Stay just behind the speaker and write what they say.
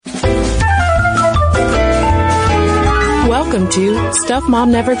Welcome to Stuff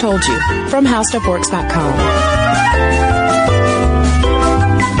Mom Never Told You from HowStuffWorks.com.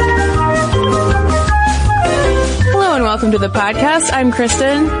 Hello and welcome to the podcast. I'm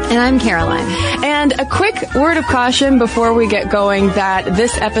Kristen. And I'm Caroline. And a quick word of caution before we get going that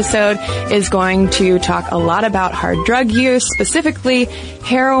this episode is going to talk a lot about hard drug use, specifically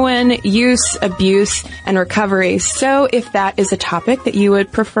heroin use, abuse, and recovery. So if that is a topic that you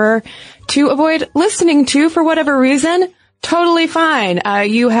would prefer to avoid listening to for whatever reason, totally fine.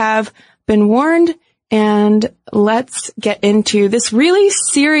 You have been warned, and let's get into this really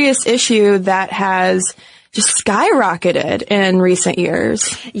serious issue that has just skyrocketed in recent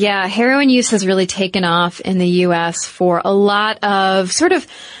years. Yeah, heroin use has really taken off in the U.S. for a lot of sort of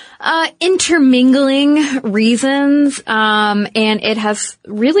intermingling reasons, and it has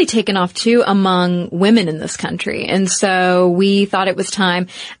really taken off too among women in this country. And so we thought it was time,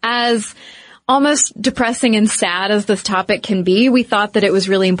 as almost depressing and sad as this topic can be, we thought that it was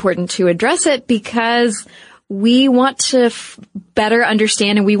really important to address it because we want to better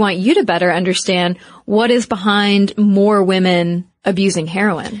understand, and we want you to better understand what is behind more women abusing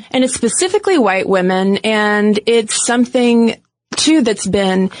heroin. And it's specifically white women, and it's something too that's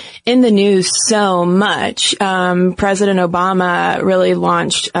been in the news so much. President Obama really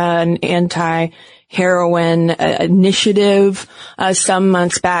launched an anti-heroin initiative some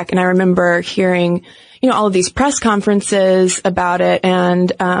months back, and I remember hearing all of these press conferences about it,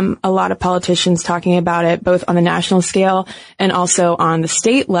 and a lot of politicians talking about it, both on the national scale and also on the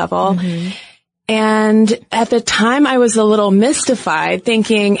state level. Mm-hmm. And at the time, I was a little mystified,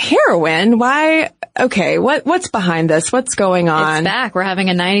 thinking, heroin? Why? Okay, what's behind this? What's going on? It's back. We're having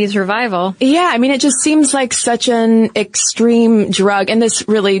a 90s revival. Yeah, I mean, it just seems like such an extreme drug. And this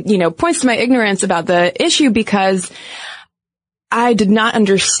really, points to my ignorance about the issue, because I did not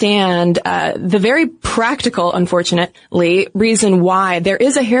understand the very practical, unfortunately, reason why there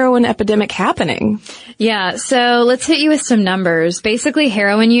is a heroin epidemic happening. Yeah, so let's hit you with some numbers. Basically,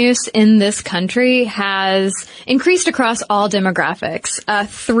 heroin use in this country has increased across all demographics.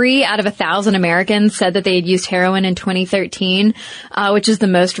 3 out of 1,000 Americans said that they had used heroin in 2013, which is the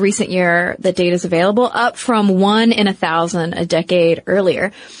most recent year that data is available, up from 1 in 1,000 a decade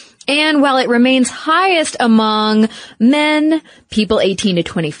earlier. And while it remains highest among men, people 18 to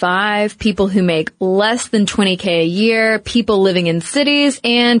 25, people who make less than $20K a year, people living in cities,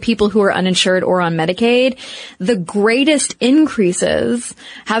 and people who are uninsured or on Medicaid, the greatest increases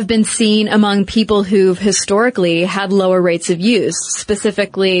have been seen among people who've historically had lower rates of use.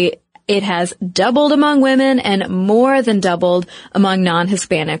 Specifically, it has doubled among women and more than doubled among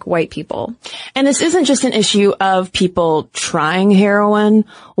non-Hispanic white people. And this isn't just an issue of people trying heroin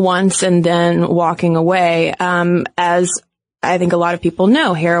once and then walking away. As I think a lot of people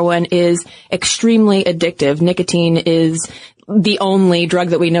know, heroin is extremely addictive. Nicotine is the only drug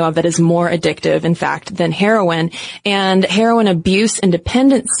that we know of that is more addictive, in fact, than heroin. And heroin abuse and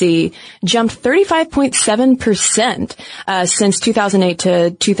dependency jumped 35.7% since 2008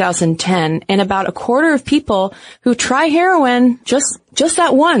 to 2010. And about a quarter of people who try heroin just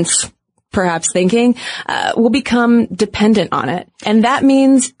that once, perhaps thinking, will become dependent on it. And that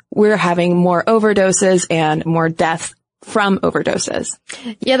means we're having more overdoses and more deaths from overdoses.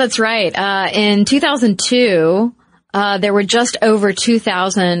 Yeah, that's right. In 2002, there were just over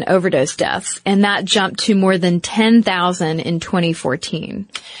 2,000 overdose deaths, and that jumped to more than 10,000 in 2014.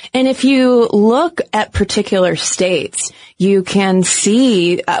 And if you look at particular states, you can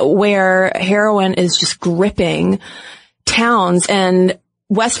see where heroin is just gripping towns, and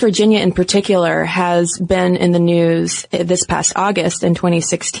West Virginia in particular has been in the news this past August in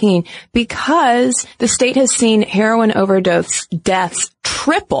 2016 because the state has seen heroin overdose deaths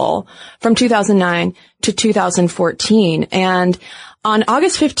triple from 2009 to 2014. And on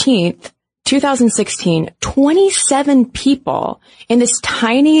August 15th, 2016, 27 people in this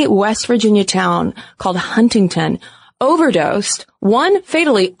tiny West Virginia town called Huntington overdosed, one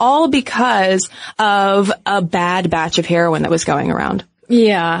fatally, all because of a bad batch of heroin that was going around.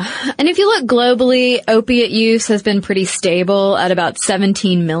 Yeah. And if you look globally, opiate use has been pretty stable at about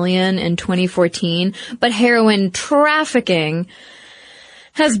 17 million in 2014, but heroin trafficking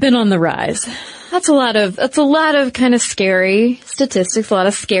has been on the rise. That's a lot of kind of scary statistics, a lot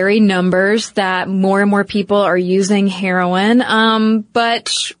of scary numbers that more and more people are using heroin.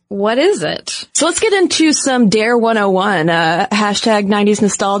 But what is it? So let's get into some Dare 101, hashtag 90s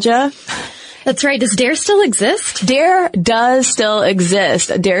nostalgia. That's right. Does DARE still exist? DARE does still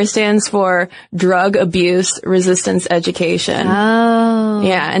exist. DARE stands for Drug Abuse Resistance Education. Oh.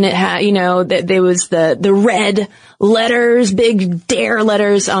 Yeah, and it had, there was the red letters, big DARE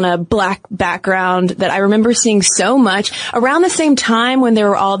letters on a black background that I remember seeing so much around the same time when there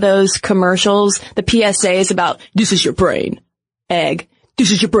were all those commercials, the PSAs about, this is your brain, egg,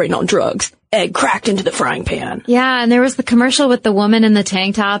 this is your brain on drugs. Egg cracked into the frying pan. Yeah, and there was the commercial with the woman in the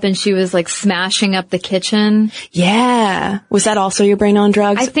tank top and she was like smashing up the kitchen. Yeah. Was that also your brain on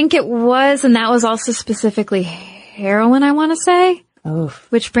drugs? I think it was, and that was also specifically heroin, I want to say. Oof.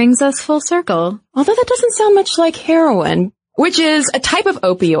 Which brings us full circle. Although that doesn't sound much like heroin, which is a type of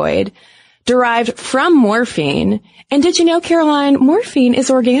opioid derived from morphine. And did you know, Caroline, morphine is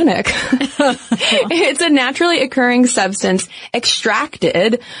organic? It's a naturally occurring substance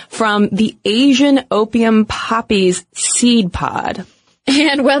extracted from the Asian opium poppy's seed pod.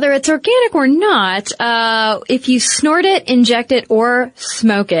 And whether it's organic or not, if you snort it, inject it, or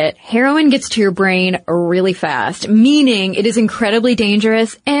smoke it, heroin gets to your brain really fast, meaning it is incredibly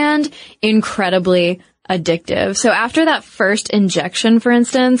dangerous and incredibly addictive. So after that first injection, for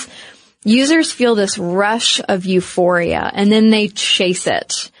instance, users feel this rush of euphoria, and then they chase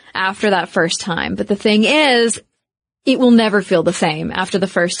it after that first time. But the thing is, it will never feel the same after the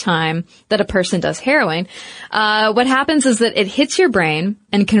first time that a person does heroin. What happens is that it hits your brain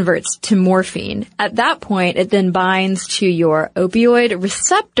and converts to morphine. At that point, it then binds to your opioid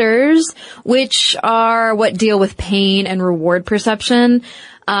receptors, which are what deal with pain and reward perception.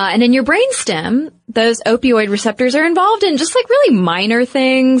 And in your brainstem, those opioid receptors are involved in just like really minor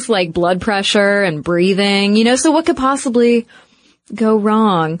things like blood pressure and breathing, so what could possibly go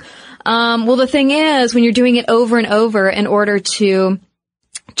wrong? Well, the thing is, when you're doing it over and over in order to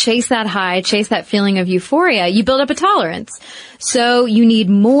chase that high, chase that feeling of euphoria, you build up a tolerance. So you need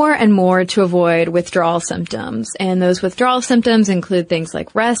more and more to avoid withdrawal symptoms. And those withdrawal symptoms include things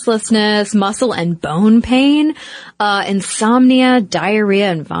like restlessness, muscle and bone pain, insomnia,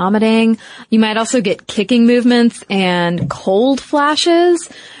 diarrhea, and vomiting. You might also get kicking movements and cold flashes.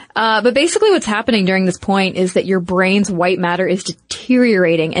 But basically what's happening during this point is that your brain's white matter is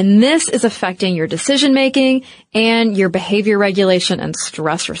deteriorating, and this is affecting your decision making and your behavior regulation and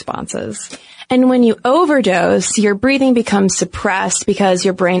stress responses. And when you overdose, your breathing becomes suppressed because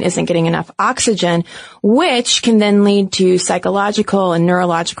your brain isn't getting enough oxygen, which can then lead to psychological and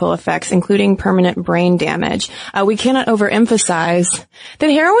neurological effects, including permanent brain damage. We cannot overemphasize that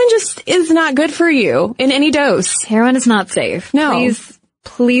heroin just is not good for you in any dose. Heroin is not safe. No.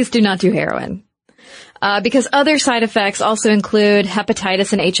 Please do not do heroin. Because other side effects also include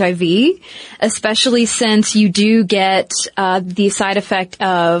hepatitis and HIV, especially since you do get the side effect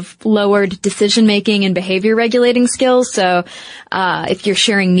of lowered decision-making and behavior regulating skills. So if you're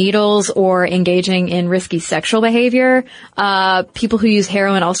sharing needles or engaging in risky sexual behavior, people who use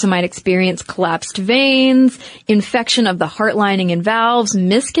heroin also might experience collapsed veins, infection of the heart lining and valves,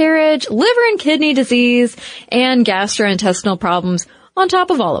 miscarriage, liver and kidney disease, and gastrointestinal problems on top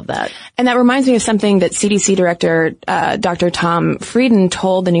of all of that. And that reminds me of something that CDC Director Dr. Tom Frieden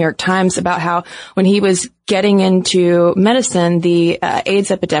told the New York Times about how when he was getting into medicine, the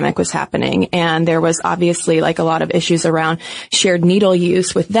AIDS epidemic was happening, and there was obviously like a lot of issues around shared needle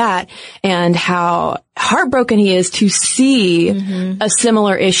use with that, and how heartbroken he is to see a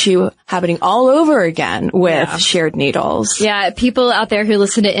similar issue happening all over again with shared needles. Yeah, people out there who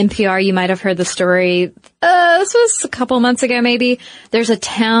listen to NPR, you might have heard the story. This was a couple months ago, maybe. There's a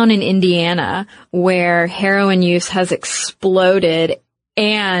town in Indiana where heroin use has exploded,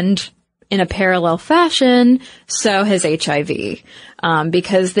 and in a parallel fashion, so has HIV.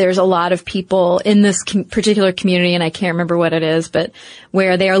 Because there's a lot of people in this particular community, and I can't remember what it is, but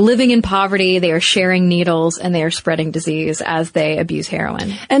where they are living in poverty, they are sharing needles, and they are spreading disease as they abuse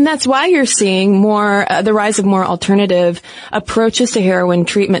heroin. And that's why you're seeing more, the rise of more alternative approaches to heroin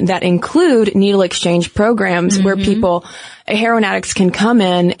treatment that include needle exchange programs where heroin addicts can come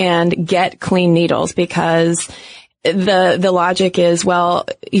in and get clean needles, because the logic is, well,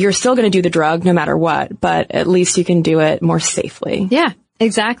 you're still going to do the drug no matter what, but at least you can do it more safely. Yeah,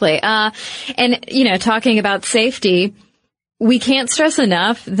 exactly. And, talking about safety, we can't stress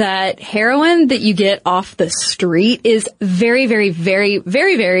enough that heroin that you get off the street is very, very, very,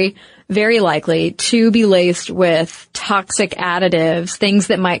 very, very, very likely to be laced with toxic additives, things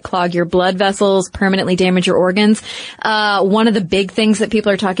that might clog your blood vessels, permanently damage your organs. One of the big things that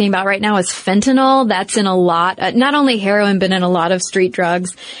people are talking about right now is fentanyl. That's in a lot, not only heroin, but in a lot of street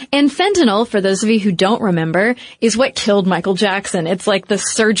drugs. And fentanyl, for those of you who don't remember, is what killed Michael Jackson. It's like the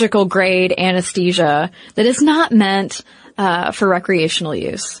surgical grade anesthesia that is not meant for recreational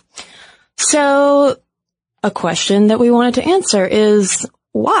use. So a question that we wanted to answer is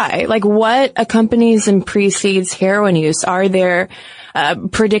why? Like, what accompanies and precedes heroin use? Are there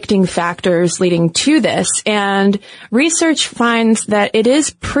predicting factors leading to this? And research finds that it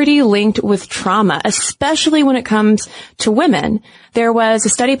is pretty linked with trauma, especially when it comes to women. There was a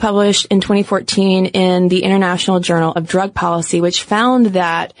study published in 2014 in the International Journal of Drug Policy, which found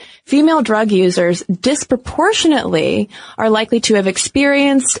that female drug users disproportionately are likely to have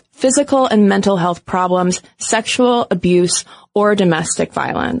experienced physical and mental health problems, sexual abuse, or domestic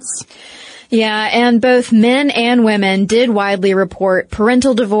violence. Yeah, and both men and women did widely report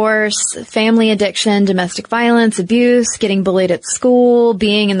parental divorce, family addiction, domestic violence, abuse, getting bullied at school,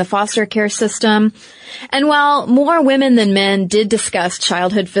 being in the foster care system. And while more women than men did discuss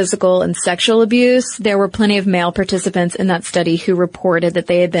childhood physical and sexual abuse, there were plenty of male participants in that study who reported that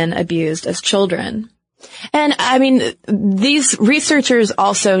they had been abused as children. And I mean, these researchers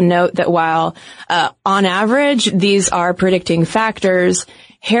also note that while on average these are predicting factors,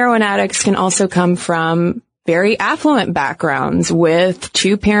 heroin addicts can also come from very affluent backgrounds with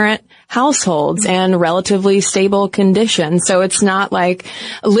two-parent households and relatively stable conditions. So it's not like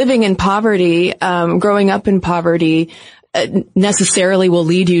living in poverty, growing up in poverty necessarily will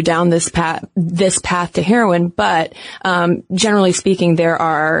lead you down this path to heroin, but generally speaking, there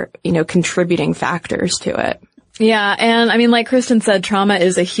are, contributing factors to it. Yeah, and I mean, like Kristen said, trauma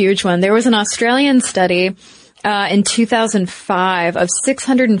is a huge one. There was an Australian study in 2005 of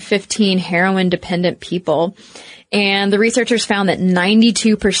 615 heroin-dependent people. And the researchers found that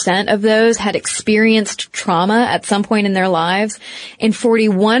 92% of those had experienced trauma at some point in their lives, and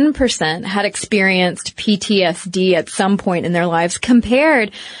 41% had experienced PTSD at some point in their lives,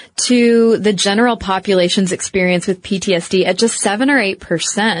 compared to the general population's experience with PTSD at just 7 or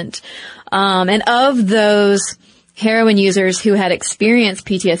 8%. And of those heroin users who had experienced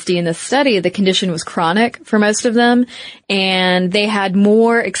PTSD in this study, the condition was chronic for most of them, and they had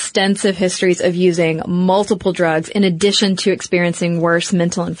more extensive histories of using multiple drugs in addition to experiencing worse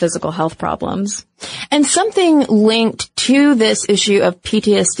mental and physical health problems. And something linked to this issue of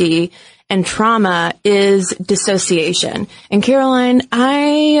PTSD and trauma is dissociation. And Caroline,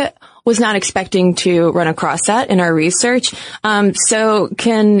 I was not expecting to run across that in our research. So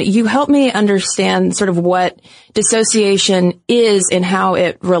can you help me understand sort of what dissociation is and how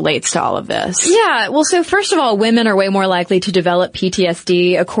it relates to all of this? Yeah. Well, so first of all, women are way more likely to develop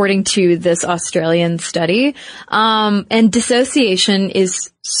PTSD according to this Australian study. And dissociation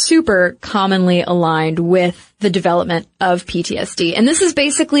is super commonly aligned with the development of PTSD. And this is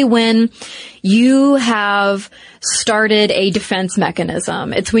basically when you have started a defense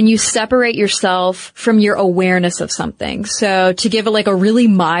mechanism. It's when you separate yourself from your awareness of something. So to give it like a really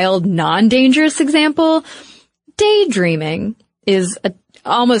mild, non-dangerous example, daydreaming is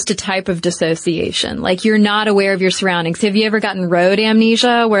almost a type of dissociation. Like, you're not aware of your surroundings. Have you ever gotten road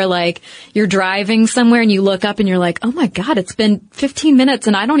amnesia where like you're driving somewhere and you look up and you're like, oh my God, it's been 15 minutes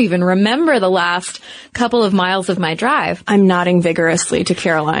and I don't even remember the last couple of miles of my drive? I'm nodding vigorously to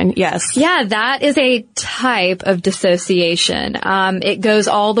Caroline. Yes. Yeah, that is a type of dissociation. It goes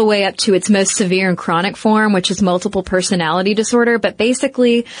all the way up to its most severe and chronic form, which is multiple personality disorder. But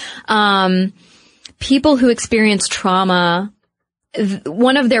basically, people who experience trauma,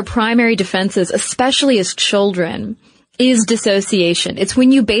 one of their primary defenses, especially as children, is dissociation. It's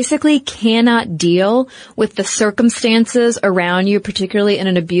when you basically cannot deal with the circumstances around you, particularly in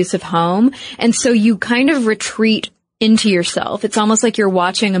an abusive home. And so you kind of retreat into yourself. It's almost like you're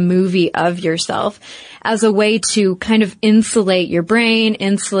watching a movie of yourself as a way to kind of insulate your brain,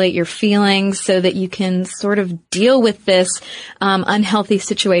 insulate your feelings so that you can sort of deal with this unhealthy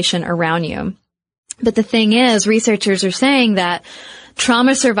situation around you. But the thing is, researchers are saying that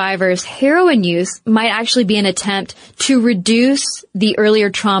trauma survivors' heroin use might actually be an attempt to reduce the earlier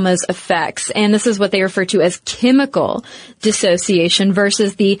trauma's effects. And this is what they refer to as chemical dissociation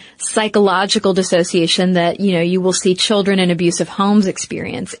versus the psychological dissociation that, you will see children in abusive homes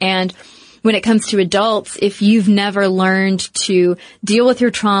experience. And when it comes to adults, if you've never learned to deal with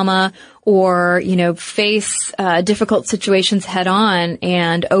your trauma or, face difficult situations head on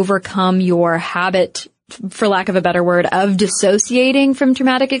and overcome your habit, for lack of a better word, of dissociating from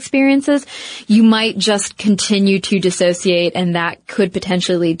traumatic experiences, you might just continue to dissociate, and that could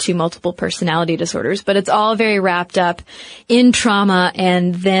potentially lead to multiple personality disorders. But it's all very wrapped up in trauma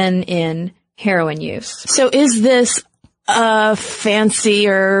and then in heroin use. So is this a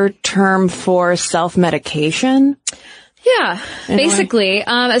fancier term for self-medication? Yeah, basically,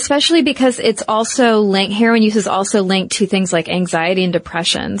 especially because it's also heroin use is also linked to things like anxiety and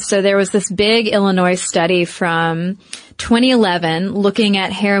depression. So there was this big Illinois study from 2011 looking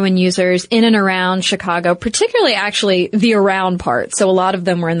at heroin users in and around Chicago, particularly actually the around part. So a lot of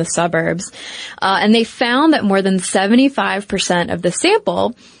them were in the suburbs. And they found that more than 75% of the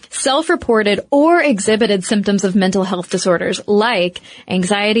sample self-reported or exhibited symptoms of mental health disorders like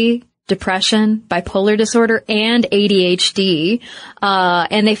anxiety, depression, bipolar disorder, and ADHD.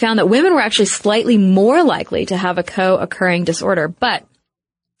 And they found that women were actually slightly more likely to have a co-occurring disorder. But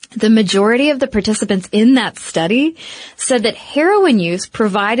the majority of the participants in that study said that heroin use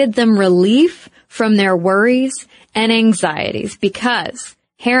provided them relief from their worries and anxieties because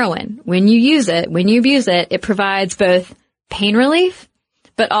heroin, when you use it, when you abuse it, it provides both pain relief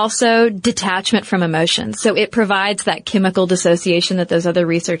but also detachment from emotions. So it provides that chemical dissociation that those other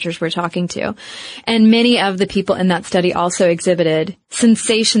researchers were talking to. And many of the people in that study also exhibited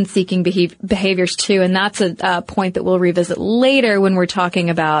sensation-seeking behaviors too. And that's a point that we'll revisit later when we're talking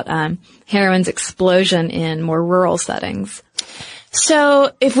about heroin's explosion in more rural settings.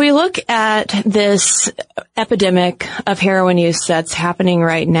 So if we look at this epidemic of heroin use that's happening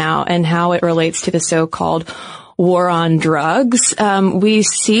right now and how it relates to the so-called war on drugs, we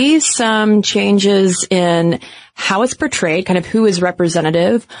see some changes in how it's portrayed, kind of who is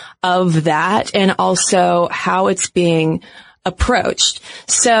representative of that, and also how it's being approached.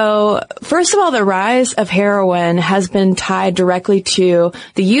 So first of all, the rise of heroin has been tied directly to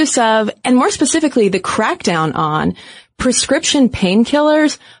the use of, and more specifically, the crackdown on prescription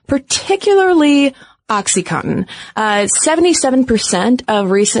painkillers, particularly OxyContin. 77%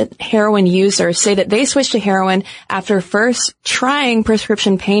 of recent heroin users say that they switched to heroin after first trying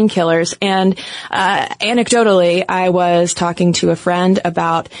prescription painkillers. And anecdotally, I was talking to a friend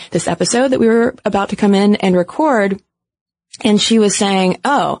about this episode that we were about to come in and record, and she was saying,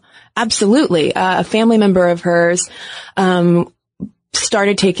 oh, absolutely. A family member of hers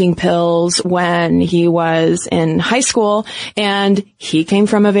started taking pills when he was in high school, and he came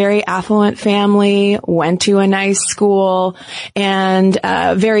from a very affluent family, went to a nice school, and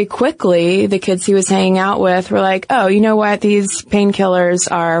very quickly the kids he was hanging out with were like, oh, you know what, these painkillers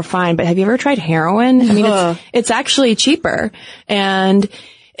are fine, but have you ever tried heroin? I mean, it's actually cheaper. And,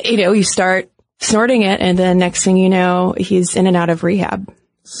 you know, you start snorting it, and then next thing you know, he's in and out of rehab.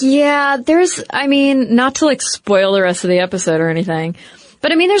 Yeah, not to like spoil the rest of the episode or anything,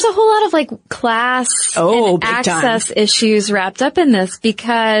 but I mean, there's a whole lot of like class and access issues wrapped up in this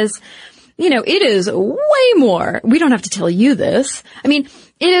because, you know, it is way more. We don't have to tell you this. I mean,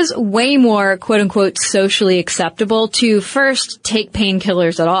 it is way more quote unquote socially acceptable to first take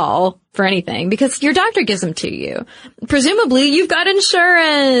painkillers at all for anything because your doctor gives them to you. Presumably you've got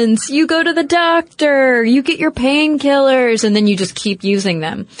insurance, you go to the doctor, you get your painkillers, and then you just keep using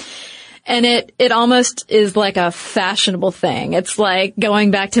them. And it almost is like a fashionable thing. It's like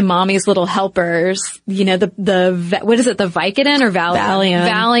going back to Mommy's Little Helpers, you know, what is it, the Vicodin or Valium?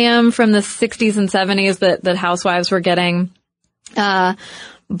 Valium from the 60s and 70s that housewives were getting.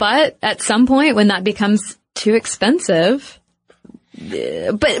 But at some point when that becomes too expensive,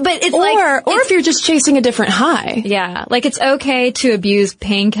 but it's or if you're just chasing a different high. Yeah. Like it's okay to abuse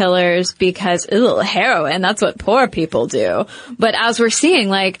painkillers because, heroin, that's what poor people do. But as we're seeing,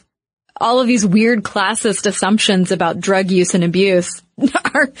 like, all of these weird classist assumptions about drug use and abuse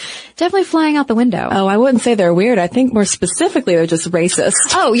are definitely flying out the window. Oh, I wouldn't say they're weird. I think more specifically they're just racist.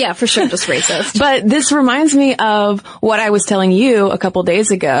 Oh, yeah, for sure, just racist. But this reminds me of what I was telling you a couple days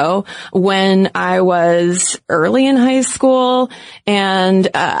ago when I was early in high school and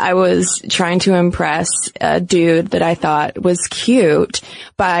I was trying to impress a dude that I thought was cute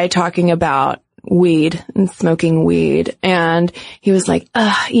by talking about weed and smoking weed. And he was like,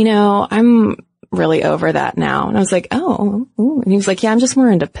 you know, I'm really over that now. And I was like, oh, ooh. And he was like, yeah, I'm just more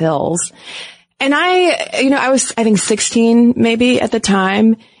into pills. And I was, I think 16 maybe at the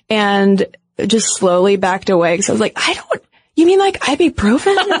time, and just slowly backed away. Cause I was like, you mean like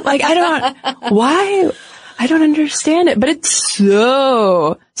ibuprofen? Like, why? I don't understand it, but it's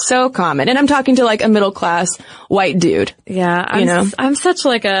so common. And I'm talking to like a middle class white dude. Yeah. I'm such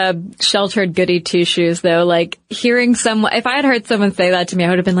like a sheltered goody two shoes though. Like hearing if I had heard someone say that to me, I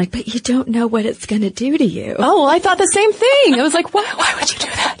would have been like, but you don't know what it's going to do to you. Oh, well, I thought the same thing. I was like, why would you do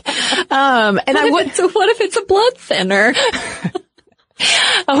that? What if it's a blood thinner?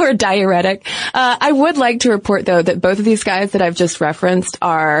 Or a diuretic. I would like to report though that both of these guys that I've just referenced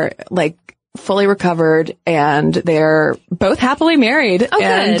are like fully recovered, and they're both happily married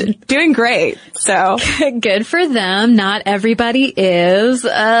and doing great. So good for them. Not everybody is.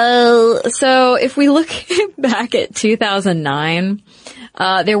 So if we look back at 2009,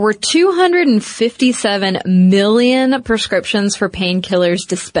 there were 257 million prescriptions for painkillers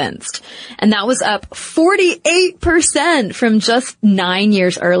dispensed. And that was up 48% from just 9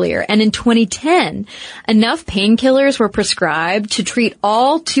 years earlier. And in 2010, enough painkillers were prescribed to treat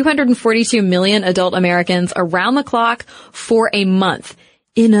all 242 million adult Americans around the clock for a month.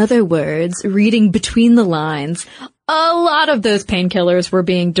 In other words, reading between the lines, a lot of those painkillers were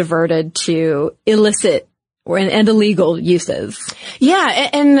being diverted to illicit and illegal uses. Yeah,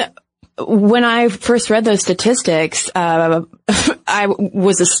 and when I first read those statistics, I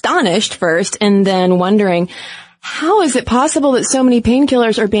was astonished first and then wondering, how is it possible that so many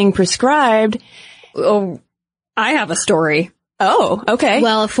painkillers are being prescribed? Oh, I have a story. Oh, okay.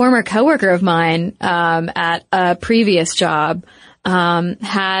 Well, a former coworker of mine at a previous job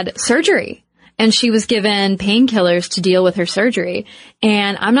had surgery. And she was given painkillers to deal with her surgery.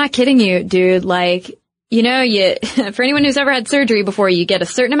 And I'm not kidding you, dude. Like, you know, for anyone who's ever had surgery before, you get a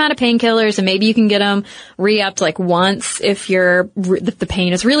certain amount of painkillers and maybe you can get them re-upped like once if the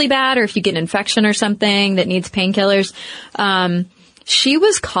pain is really bad or if you get an infection or something that needs painkillers. She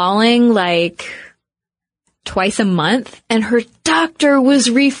was calling like twice a month and her doctor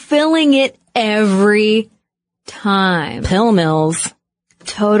was refilling it every time. Pill mills.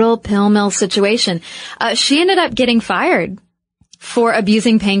 Total pill mill situation. She ended up getting fired for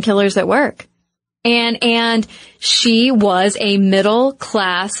abusing painkillers at work. And she was a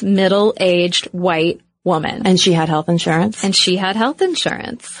middle-class, middle-aged white woman. And she had health insurance.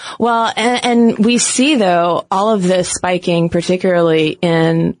 Well, and we see, though, all of this spiking, particularly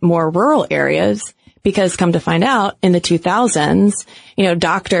in more rural areas, because come to find out, in the 2000s, you know,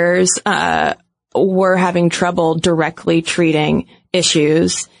 doctors were having trouble directly treating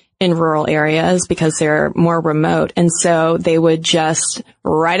issues in rural areas because they're more remote. And so they would just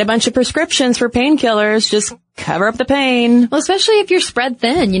write a bunch of prescriptions for painkillers, just cover up the pain. Well, especially if you're spread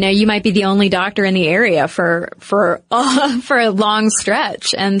thin, you know, you might be the only doctor in the area for a long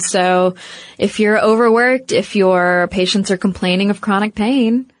stretch. And so if you're overworked, if your patients are complaining of chronic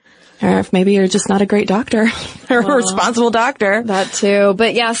pain, or if maybe you're just not a great doctor or a responsible doctor. That too.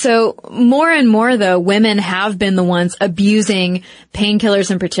 But yeah, so more and more though, women have been the ones abusing painkillers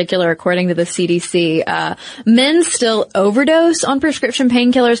in particular, according to the CDC. Men still overdose on prescription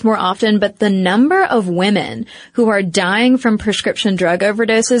painkillers more often, but the number of women who are dying from prescription drug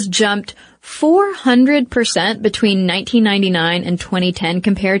overdoses jumped 400% between 1999 and 2010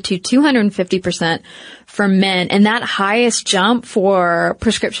 compared to 250% for men. And that highest jump for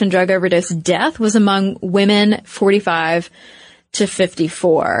prescription drug overdose death was among women 45 to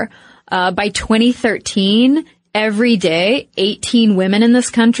 54. By 2013, every day, 18 women in this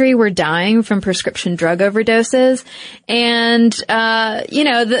country were dying from prescription drug overdoses. And, you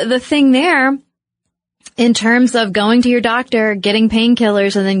know, the thing there, in terms of going to your doctor, getting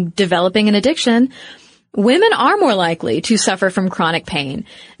painkillers, and then developing an addiction, women are more likely to suffer from chronic pain.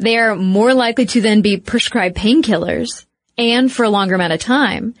 They are more likely to then be prescribed painkillers and for a longer amount of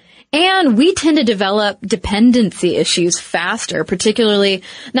time. And we tend to develop dependency issues faster, particularly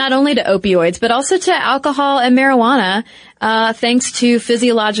not only to opioids, but also to alcohol and marijuana, thanks to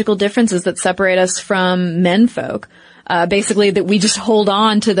physiological differences that separate us from men folk. Basically that we just hold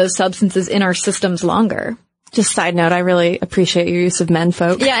on to those substances in our systems longer. Just side note, I really appreciate your use of men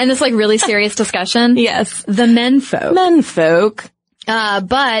folk. Yeah, in this like really serious discussion. Yes. The men folk. Men folk.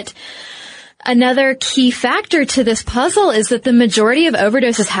 But another key factor to this puzzle is that the majority of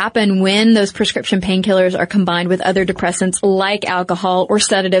overdoses happen when those prescription painkillers are combined with other depressants like alcohol or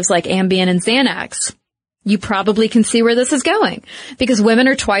sedatives like Ambien and Xanax. You probably can see where this is going because women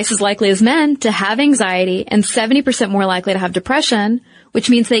are twice as likely as men to have anxiety and 70% more likely to have depression, which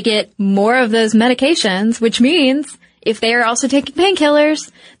means they get more of those medications, which means if they are also taking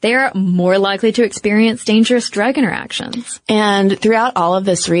painkillers, they are more likely to experience dangerous drug interactions. And throughout all of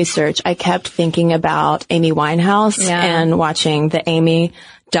this research, I kept thinking about Amy Winehouse and watching the Amy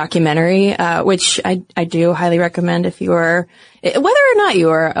documentary, which I do highly recommend if you are, whether or not you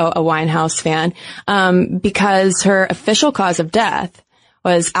are a Winehouse fan, because her official cause of death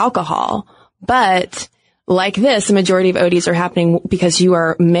was alcohol. But like this, the majority of ODs are happening because you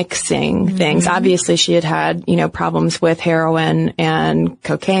are mixing things. Obviously, she had, you know, problems with heroin and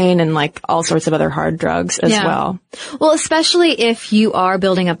cocaine and like all sorts of other hard drugs as well. Well, especially if you are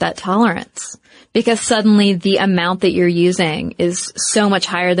building up that tolerance. Because suddenly the amount that you're using is so much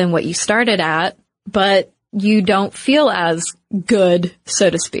higher than what you started at, but you don't feel as good, so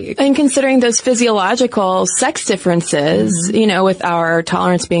to speak. And considering those physiological sex differences, you know, with our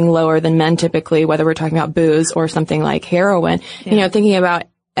tolerance being lower than men typically, whether we're talking about booze or something like heroin, you know, thinking about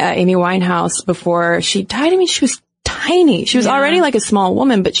Amy Winehouse before she died, I mean, she was tiny. tiny. She was already like a small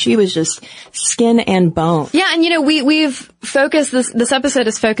woman, but she was just skin and bone. Yeah, and we've focused this episode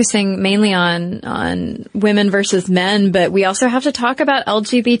is focusing mainly on women versus men, but we also have to talk about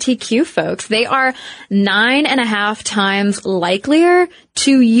LGBTQ folks. They are 9.5 times likelier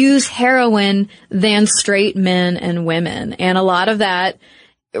to use heroin than straight men and women. And a lot of that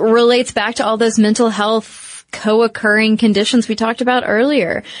relates back to all those mental health co-occurring conditions we talked about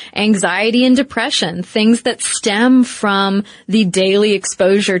earlier. Anxiety and depression, things that stem from the daily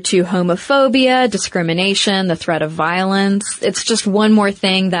exposure to homophobia, discrimination, the threat of violence. It's just one more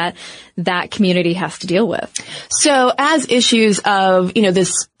thing that community has to deal with. So as issues of,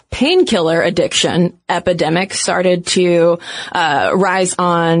 this painkiller addiction epidemic started to rise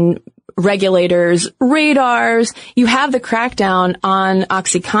on regulators' radars, you have the crackdown on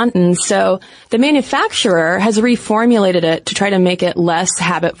OxyContin. So the manufacturer has reformulated it to try to make it less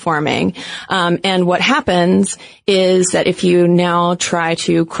habit forming. And what happens is that if you now try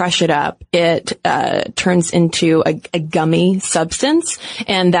to crush it up, it turns into a gummy substance,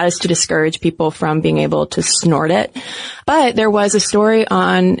 and that is to discourage people from being able to snort it. But there was a story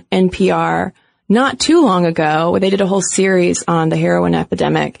on NPR not too long ago where they did a whole series on the heroin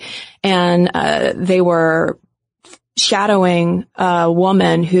epidemic, and they were shadowing a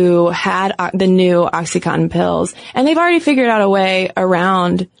woman who had the new OxyContin pills, and they've already figured out a way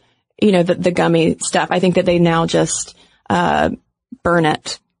around, the gummy stuff. I think that they now just burn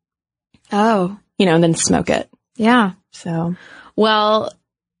it. Oh. And then smoke it. Yeah. So. Well,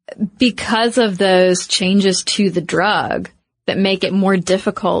 because of those changes to the drug that make it more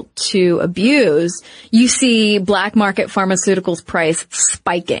difficult to abuse, you see black market pharmaceuticals price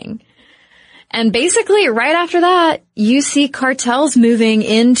spiking. And basically, right after that, you see cartels moving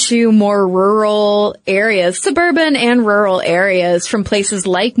into more rural areas, suburban and rural areas from places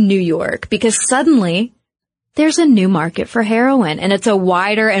like New York, because suddenly there's a new market for heroin, and it's a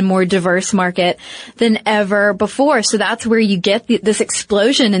wider and more diverse market than ever before. So that's where you get this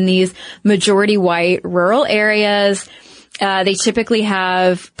explosion in these majority white rural areas. They typically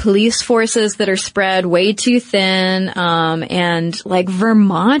have police forces that are spread way too thin, and like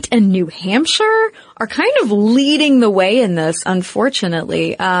Vermont and New Hampshire are kind of leading the way in this,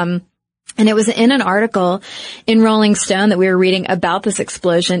 unfortunately. And it was in an article in Rolling Stone that we were reading about this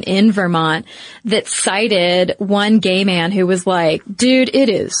explosion in Vermont that cited one gay man who was like, dude, it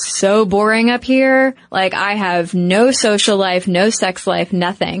is so boring up here. Like, I have no social life, no sex life,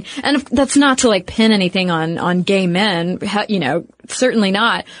 nothing. And that's not to like pin anything on gay men, certainly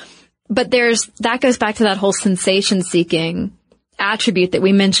not. But that goes back to that whole sensation seeking attribute that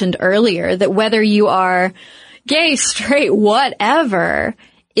we mentioned earlier, that whether you are gay, straight, whatever,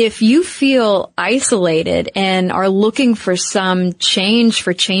 if you feel isolated and are looking for some change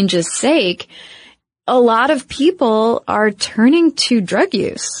for change's sake, a lot of people are turning to drug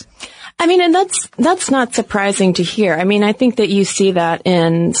use. I mean, and that's not surprising to hear. I mean, I think that you see that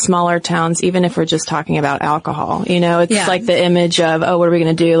in smaller towns, even if we're just talking about alcohol. It's like the image of, what are we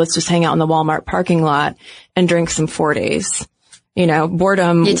going to do? Let's just hang out in the Walmart parking lot and drink some 40s.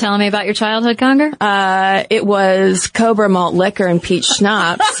 Boredom. You telling me about your childhood, Conger? It was Cobra malt liquor and peach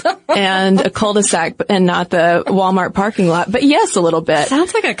schnapps and a cul-de-sac and not the Walmart parking lot. But yes, a little bit.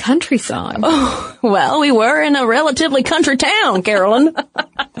 Sounds like a country song. Oh, well, we were in a relatively country town, Carolyn.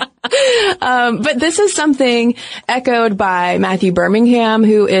 But this is something echoed by Matthew Birmingham,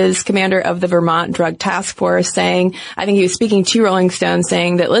 who is commander of the Vermont Drug Task Force, saying, I think he was speaking to Rolling Stone,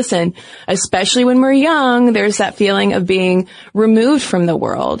 saying that, listen, especially when we're young, there's that feeling of being removed from the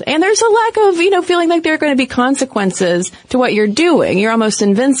world. And there's a lack of, feeling like there are going to be consequences to what you're doing. You're almost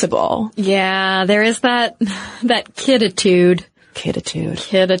invincible. Yeah, there is that kiditude.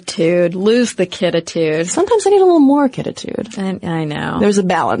 Kiditude. Lose the kiditude. Sometimes I need a little more kiditude. I know. There's a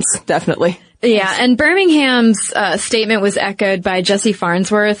balance, definitely. Yeah, and Birmingham's statement was echoed by Jesse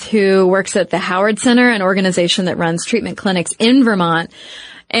Farnsworth, who works at the Howard Center, an organization that runs treatment clinics in Vermont.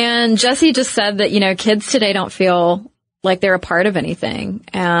 And Jesse just said that, kids today don't feel like they're a part of anything.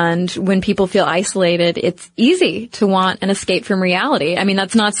 And when people feel isolated, it's easy to want an escape from reality. I mean,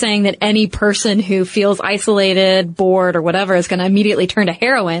 that's not saying that any person who feels isolated, bored, or whatever is going to immediately turn to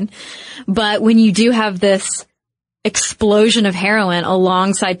heroin. But when you do have this explosion of heroin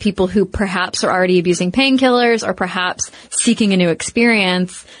alongside people who perhaps are already abusing painkillers or perhaps seeking a new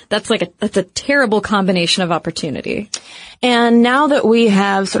experience, that's a terrible combination of opportunity. And now that we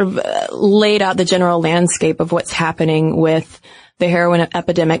have sort of laid out the general landscape of what's happening with the heroin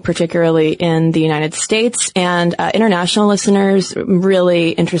epidemic, particularly in the United States, and international listeners, really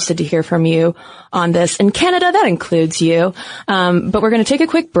interested to hear from you on this. In Canada, that includes you. But we're going to take a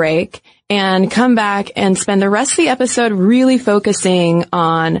quick break and come back and spend the rest of the episode really focusing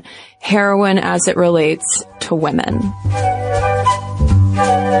on heroin as it relates to women.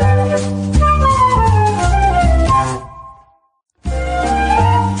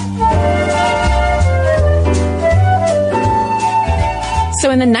 So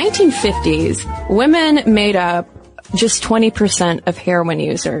in the 1950s, women made up just 20% of heroin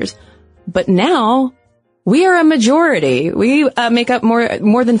users. But now we are a majority. We make up more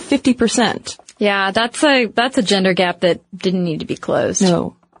than 50%. Yeah, that's a gender gap that didn't need to be closed.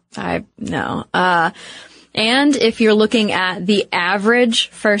 No. And if you're looking at the average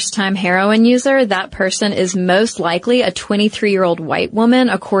first-time heroin user, that person is most likely a 23-year-old white woman,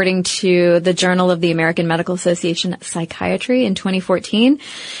 according to the Journal of the American Medical Association Psychiatry in 2014.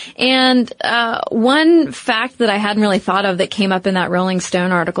 And one fact that I hadn't really thought of that came up in that Rolling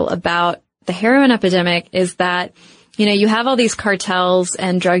Stone article about the heroin epidemic is that, you know, you have all these cartels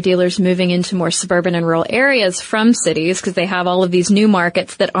and drug dealers moving into more suburban and rural areas from cities because they have all of these new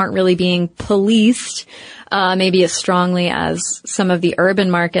markets that aren't really being policed maybe as strongly as some of the urban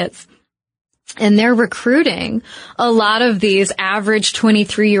markets. And they're recruiting a lot of these average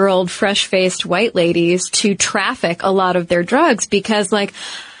 23-year-old fresh-faced white ladies to traffic a lot of their drugs because white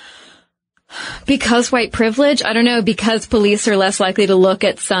privilege, I don't know, because police are less likely to look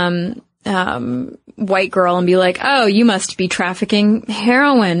at some white girl and be like, oh, you must be trafficking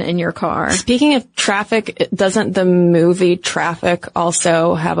heroin in your car. Speaking of traffic, doesn't the movie Traffic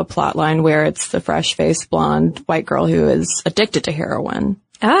also have a plot line where it's the fresh-faced blonde white girl who is addicted to heroin?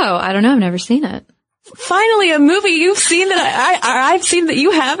 Oh, I don't know. I've never seen it. Finally, a movie you've seen that I've seen that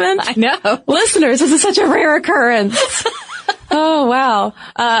you haven't? I know. Listeners, this is such a rare occurrence. Oh, wow.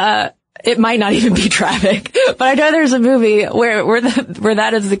 It might not even be Traffic, but I know there's a movie where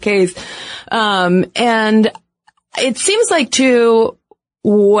that is the case. And it seems like too,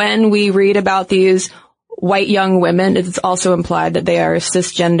 when we read about these white young women, it's also implied that they are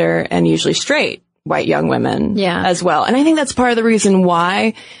cisgender and usually straight white young women as well. And I think that's part of the reason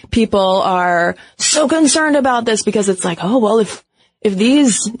why people are so concerned about this, because it's like, oh, well, if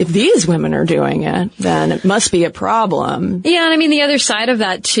these women are doing it, then it must be a problem. Yeah, and I mean, the other side of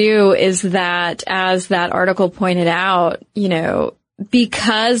that too is that, as that article pointed out, you know,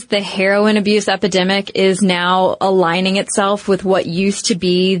 because the heroin abuse epidemic is now aligning itself with what used to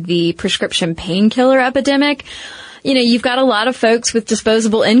be the prescription painkiller epidemic, you know, you've got a lot of folks with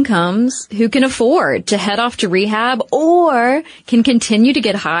disposable incomes who can afford to head off to rehab or can continue to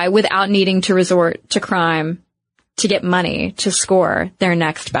get high without needing to resort to crime to get money to score their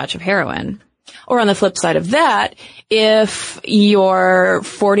next batch of heroin. Or on the flip side of that, if your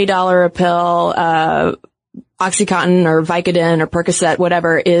 $40 a pill, Oxycontin or Vicodin or Percocet,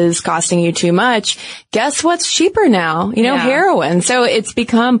 whatever, is costing you too much, guess what's cheaper now? You know, heroin. So it's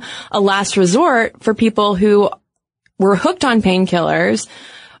become a last resort for people who were hooked on painkillers,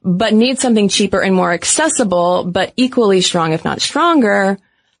 but need something cheaper and more accessible, but equally strong, if not stronger.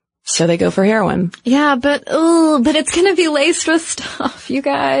 So they go for heroin. Yeah, but it's going to be laced with stuff, you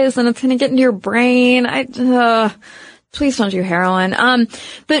guys, and it's going to get into your brain. Please don't do heroin.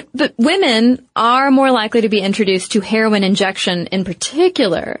 But women are more likely to be introduced to heroin injection in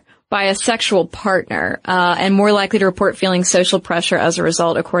particular by a sexual partner, and more likely to report feeling social pressure as a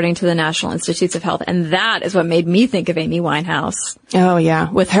result, according to the National Institutes of Health. And that is what made me think of Amy Winehouse. Oh, yeah.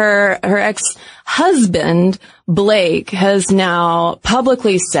 With her ex-husband, Blake, has now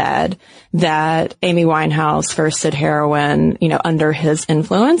publicly said that Amy Winehouse first did heroin, you know, under his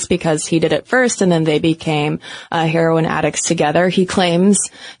influence, because he did it first and then they became heroin addicts together. He claims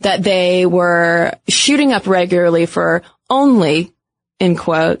that they were shooting up regularly for only, in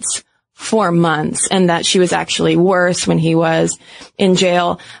quotes, 4 months, and that she was actually worse when he was in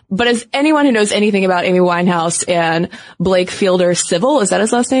jail. But as anyone who knows anything about Amy Winehouse and Blake Fielder Civil, is that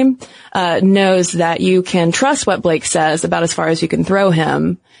his last name, knows that you can trust what Blake says about as far as you can throw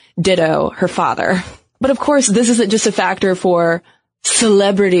him. Ditto her father. But of course, this isn't just a factor for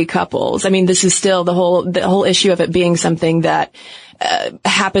celebrity couples. I mean, this is still the whole issue of it being something that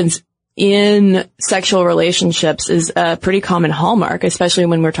happens in sexual relationships is a pretty common hallmark, especially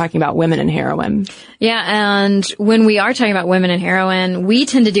when we're talking about women and heroin. Yeah, and when we are talking about women and heroin, we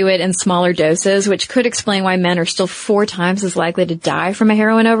tend to do it in smaller doses, which could explain why men are still 4 times as likely to die from a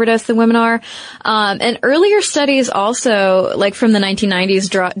heroin overdose than women are. And earlier studies also, like from the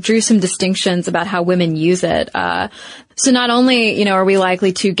 1990s, drew some distinctions about how women use it. So not only, are we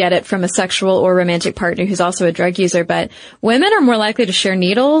likely to get it from a sexual or romantic partner who's also a drug user, but women are more likely to share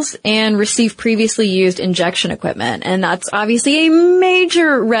needles and receive previously used injection equipment. And that's obviously a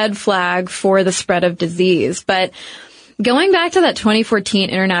major red flag for the spread of disease. But going back to that 2014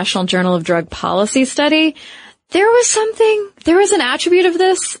 International Journal of Drug Policy study, there was an attribute of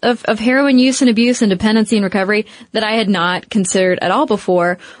this, of heroin use and abuse and dependency and recovery that I had not considered at all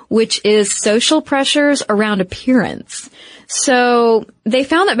before, which is social pressures around appearance. So they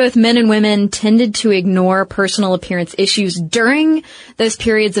found that both men and women tended to ignore personal appearance issues during those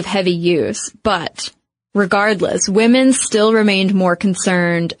periods of heavy use. But regardless, women still remained more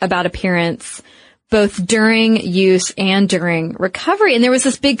concerned about appearance both during use and during recovery. And there was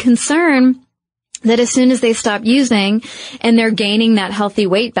this big concern that as soon as they stop using and they're gaining that healthy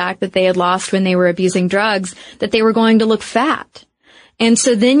weight back that they had lost when they were abusing drugs, that they were going to look fat. And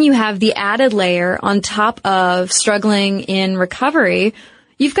so then you have the added layer on top of struggling in recovery.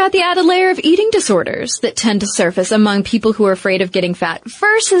 You've got the added layer of eating disorders that tend to surface among people who are afraid of getting fat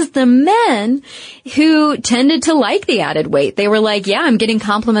versus the men who tended to like the added weight. They were like, yeah, I'm getting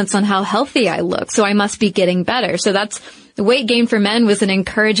compliments on how healthy I look, so I must be getting better. So the weight gain for men was an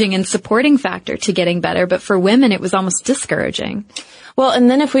encouraging and supporting factor to getting better, but for women, it was almost discouraging. Well,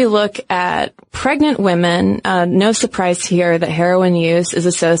 and then if we look at pregnant women, no surprise here that heroin use is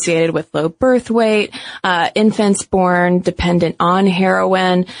associated with low birth weight, infants born dependent on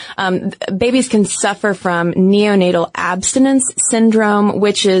heroin. Babies can suffer from neonatal abstinence syndrome,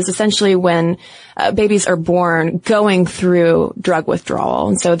 which is essentially when babies are born going through drug withdrawal.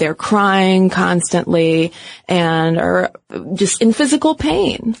 And so they're crying constantly and are just in physical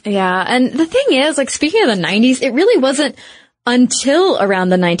pain. Yeah. And the thing is, speaking of the 90s, it really wasn't until around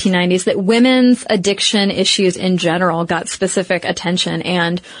the 1990s that women's addiction issues in general got specific attention,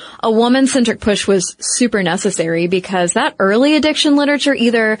 and a woman-centric push was super necessary because that early addiction literature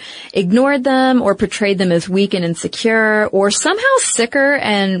either ignored them or portrayed them as weak and insecure or somehow sicker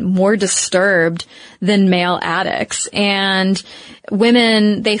and more disturbed than male addicts. And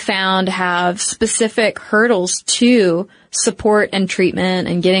women, they found, have specific hurdles to support and treatment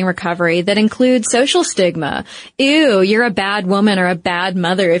and getting recovery that include social stigma. Ew, you're a bad woman or a bad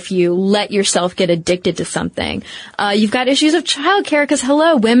mother if you let yourself get addicted to something. You've got issues of childcare because,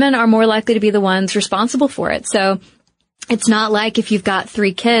 hello, women are more likely to be the ones responsible for it. So it's not like if you've got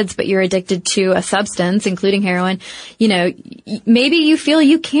 3 kids, but you're addicted to a substance, including heroin, maybe you feel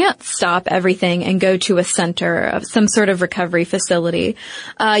you can't stop everything and go to a center of some sort of recovery facility.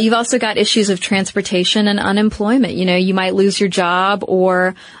 You've also got issues of transportation and unemployment. You might lose your job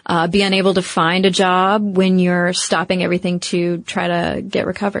or be unable to find a job when you're stopping everything to try to get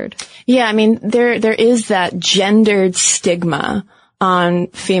recovered. Yeah, I mean, there is that gendered stigma on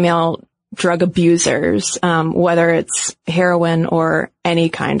female drug abusers, whether it's heroin or any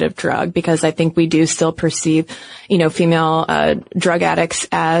kind of drug, because I think we do still perceive, female drug addicts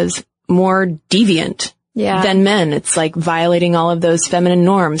as more deviant than men. It's like violating all of those feminine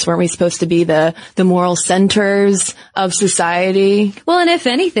norms. Weren't we supposed to be the moral centers of society? Well, and if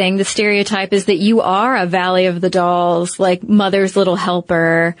anything, the stereotype is that you are a Valley of the Dolls, like Mother's Little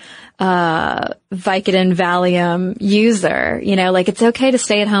Helper, Vicodin, Valium user. It's okay to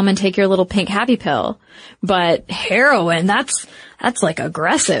stay at home and take your little pink happy pill. But heroin, that's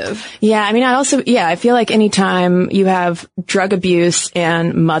aggressive. Yeah, I mean, I feel like anytime you have drug abuse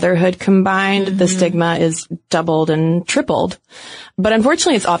and motherhood combined, the stigma is doubled and tripled. But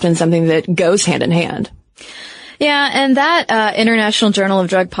unfortunately, it's often something that goes hand in hand. Yeah, and that International Journal of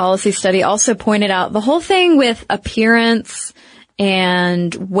Drug Policy study also pointed out the whole thing with appearance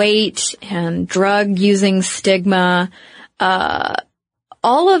and weight and drug using stigma,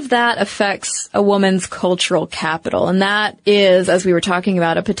 all of that affects a woman's cultural capital. And that is, as we were talking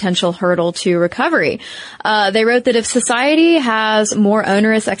about, a potential hurdle to recovery. They wrote that if society has more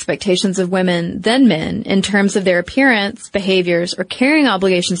onerous expectations of women than men in terms of their appearance, behaviors, or caring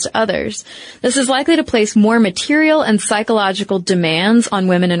obligations to others, this is likely to place more material and psychological demands on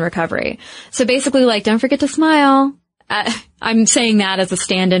women in recovery. So basically, don't forget to smile. I'm saying that as a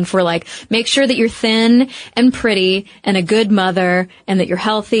stand-in for make sure that you're thin and pretty and a good mother and that you're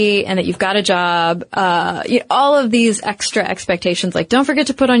healthy and that you've got a job. All of these extra expectations, don't forget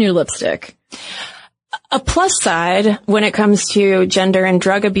to put on your lipstick. A plus side when it comes to gender and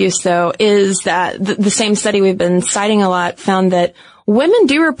drug abuse, though, is that the same study we've been citing a lot found that women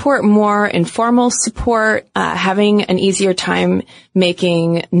do report more informal support, having an easier time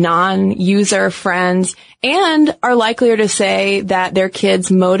making non-user friends, and are likelier to say that their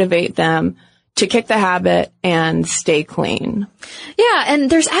kids motivate them to kick the habit and stay clean. Yeah, and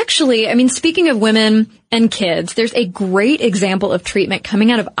there's actually, I mean, speaking of women and kids, there's a great example of treatment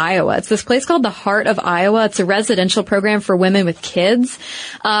coming out of Iowa. It's this place called the Heart of Iowa. It's a residential program for women with kids.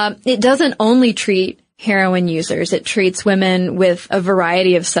 It doesn't only treat heroin users. It treats women with a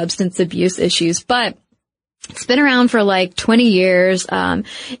variety of substance abuse issues, but it's been around for like 20 years.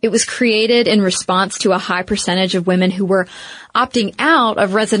 It was created in response to a high percentage of women who were opting out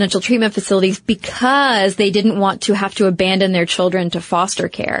of residential treatment facilities because they didn't want to have to abandon their children to foster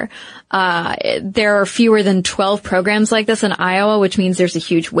care. There are fewer than 12 programs like this in Iowa, which means there's a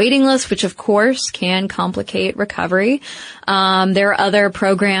huge waiting list, which of course can complicate recovery. There are other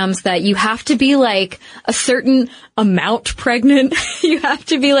programs that you have to be like a certain amount pregnant. You have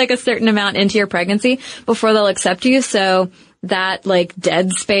to be like a certain amount into your pregnancy before they'll accept you. So that like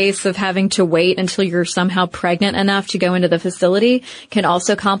dead space of having to wait until you're somehow pregnant enough to go into the facility can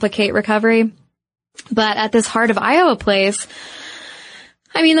also complicate recovery. But at this Heart of Iowa place,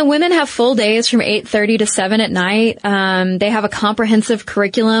 I mean, the women have full days from 8:30 to 7 at night. They have a comprehensive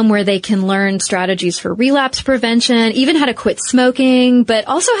curriculum where they can learn strategies for relapse prevention, even how to quit smoking, but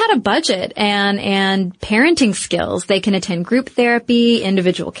also how to budget and parenting skills. They can attend group therapy,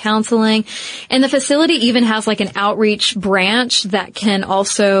 individual counseling, and the facility even has like an outreach branch that can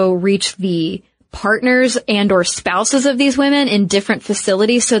also reach the partners and or spouses of these women in different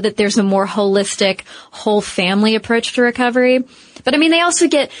facilities so that there's a more holistic, whole family approach to recovery. But I mean, they also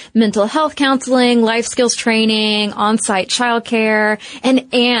get mental health counseling, life skills training, on-site childcare,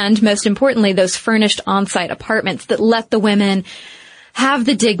 and most importantly, those furnished on-site apartments that let the women have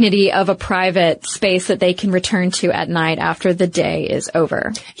the dignity of a private space that they can return to at night after the day is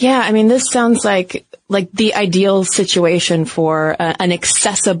over. Yeah, I mean, this sounds like the ideal situation for an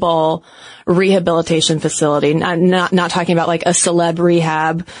accessible rehabilitation facility. Not talking about like a celeb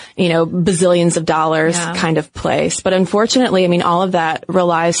rehab, bazillions of dollars kind of place. But unfortunately, I mean, all of that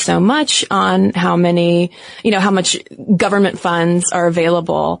relies so much on how much government funds are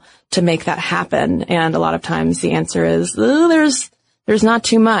available to make that happen. And a lot of times the answer is, there's not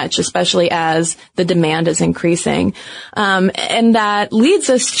too much, especially as the demand is increasing. And that leads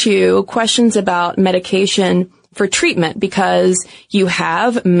us to questions about medication for treatment, because you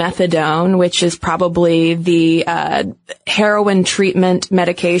have methadone, which is probably the heroin treatment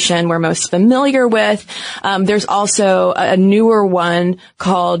medication we're most familiar with. There's also a newer one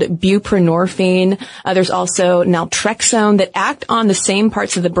called buprenorphine. There's also naltrexone that act on the same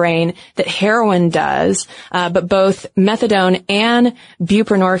parts of the brain that heroin does, but both methadone and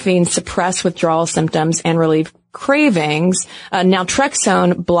buprenorphine suppress withdrawal symptoms and relieve cravings.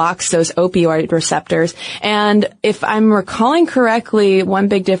 Naltrexone blocks those opioid receptors. And if I'm recalling correctly, one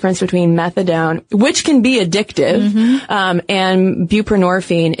big difference between methadone, which can be addictive, and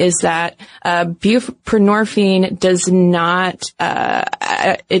buprenorphine is that buprenorphine does not,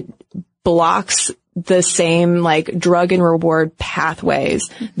 it blocks the same like drug and reward pathways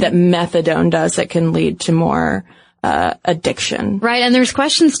that methadone does that can lead to more addiction. Right. And there's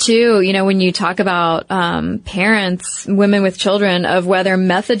questions too, when you talk about parents, women with children, of whether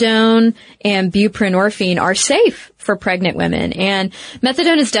methadone and buprenorphine are safe for pregnant women. And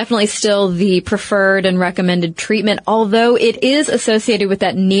methadone is definitely still the preferred and recommended treatment, although it is associated with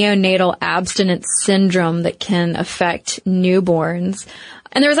that neonatal abstinence syndrome that can affect newborns.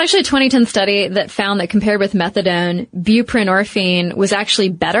 And there was actually a 2010 study that found that compared with methadone, buprenorphine was actually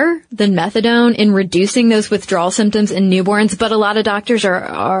better than methadone in reducing those withdrawal symptoms in newborns. But a lot of doctors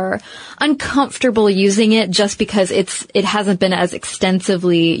are uncomfortable using it just because it hasn't been as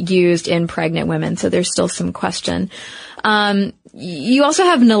extensively used in pregnant women. So there's still some question. You also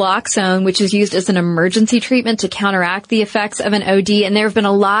have naloxone, which is used as an emergency treatment to counteract the effects of an OD. And there have been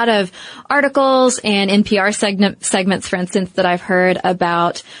a lot of articles and NPR segments, for instance, that I've heard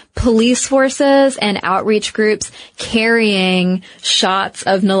about police forces and outreach groups carrying shots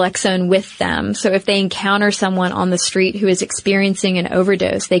of naloxone with them. So if they encounter someone on the street who is experiencing an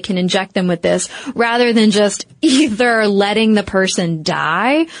overdose, they can inject them with this rather than just either letting the person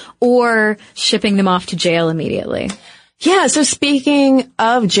die or shipping them off to jail immediately. Yeah, so speaking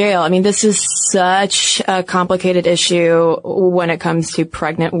of jail, I mean, this is such a complicated issue when it comes to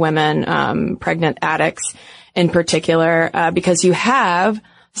pregnant women, pregnant addicts in particular, because you have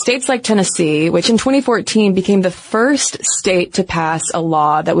states like Tennessee, which in 2014 became the first state to pass a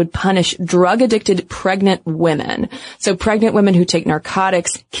law that would punish drug-addicted pregnant women. So pregnant women who take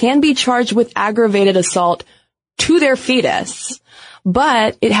narcotics can be charged with aggravated assault to their fetus.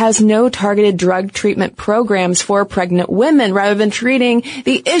 But it has no targeted drug treatment programs for pregnant women. Rather than treating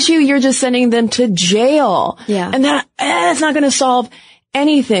the issue, you're just sending them to jail. Yeah. And that's not going to solve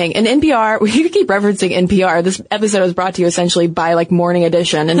anything. And NPR, we keep referencing NPR. This episode was brought to you essentially by like Morning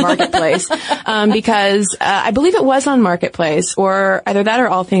Edition and Marketplace, because I believe it was on Marketplace, or either that or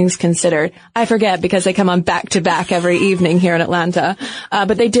All Things Considered. I forget because they come on back to back every evening here in Atlanta.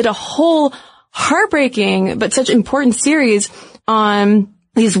 But they did a whole heartbreaking but such important series on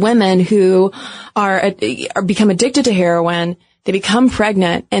these women who are become addicted to heroin. They become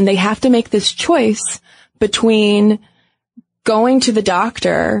pregnant and they have to make this choice between going to the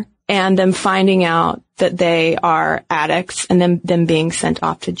doctor and them finding out that they are addicts and them being sent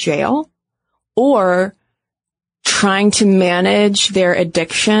off to jail, or trying to manage their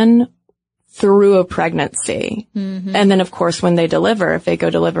addiction through a pregnancy. Mm-hmm. And then, of course, when they deliver, if they go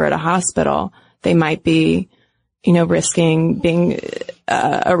deliver at a hospital, they might be, risking being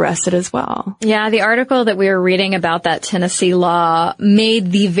arrested as well. Yeah, the article that we were reading about that Tennessee law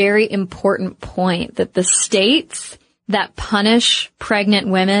made the very important point that the states that punish pregnant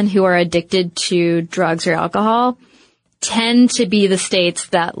women who are addicted to drugs or alcohol tend to be the states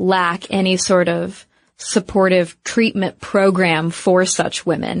that lack any sort of supportive treatment program for such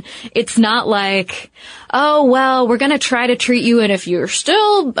women. It's not like, oh, well, we're going to try to treat you, and if you're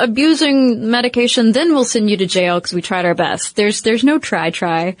still abusing medication, then we'll send you to jail because we tried our best. There's no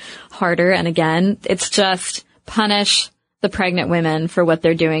try harder. And again, it's just punish the pregnant women for what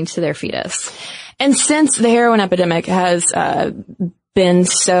they're doing to their fetus. And since the heroin epidemic has been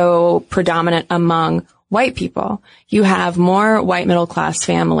so predominant among white people, you have more white middle class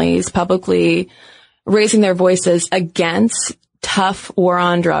families publicly raising their voices against tough war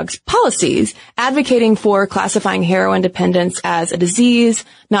on drugs policies, advocating for classifying heroin dependence as a disease,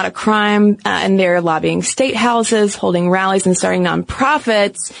 not a crime, and they're lobbying state houses, holding rallies, and starting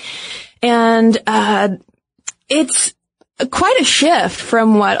nonprofits. And it's quite a shift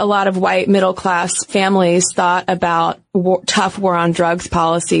from what a lot of white middle class families thought about tough war on drugs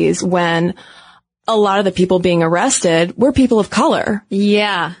policies, when a lot of the people being arrested were people of color.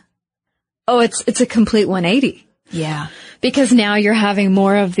 Yeah. Oh, it's a complete 180. Yeah. Because now you're having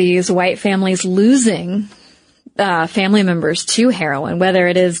more of these white families losing family members to heroin, whether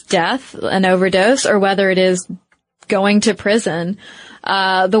it is death, an overdose, or whether it is going to prison.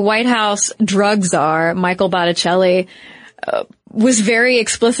 The White House drug czar, Michael Botticelli, was very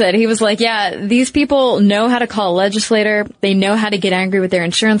explicit. He was like, yeah, these people know how to call a legislator. They know how to get angry with their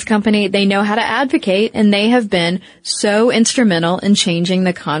insurance company. They know how to advocate, and they have been so instrumental in changing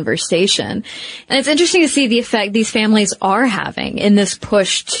the conversation. And it's interesting to see the effect these families are having in this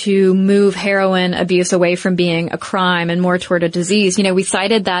push to move heroin abuse away from being a crime and more toward a disease. We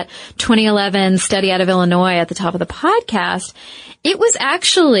cited that 2011 study out of Illinois at the top of the podcast. It was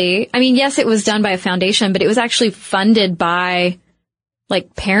actually, yes, it was done by a foundation, but it was actually funded by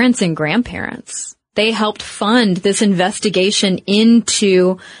parents and grandparents. They helped fund this investigation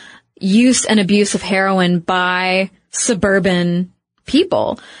into use and abuse of heroin by suburban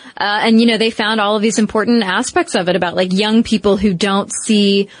people. And they found all of these important aspects of it about young people who don't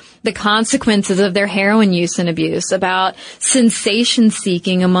see the consequences of their heroin use and abuse, about sensation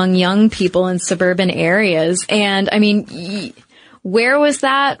seeking among young people in suburban areas. And where was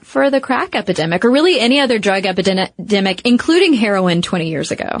that for the crack epidemic, or really any other drug epidemic, including heroin 20 years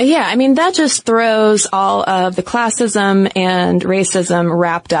ago? Yeah, that just throws all of the classism and racism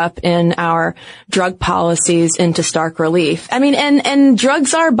wrapped up in our drug policies into stark relief. And drug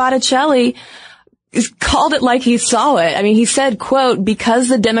czar Botticelli called it like he saw it. He said, quote, because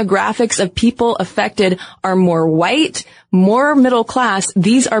the demographics of people affected are more white, more middle class,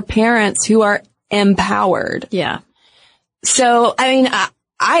 these are parents who are empowered. Yeah. So, I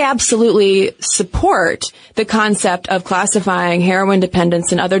absolutely support the concept of classifying heroin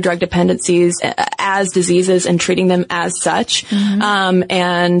dependence and other drug dependencies as diseases and treating them as such,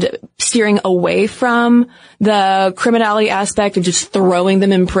 and steering away from the criminality aspect of just throwing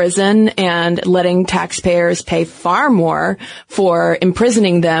them in prison and letting taxpayers pay far more for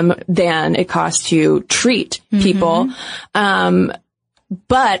imprisoning them than it costs to treat people.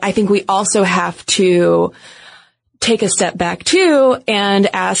 But I think we also have to take a step back too and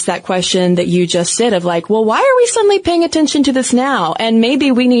ask that question that you just said of why are we suddenly paying attention to this now? And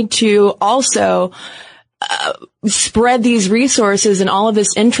maybe we need to also spread these resources and all of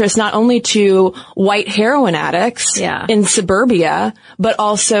this interest not only to white heroin addicts in suburbia, but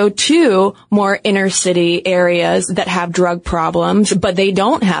also to more inner city areas that have drug problems, but they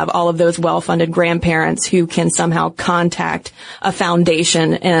don't have all of those well-funded grandparents who can somehow contact a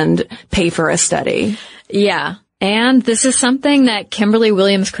foundation and pay for a study. Yeah. And this is something that Kimberly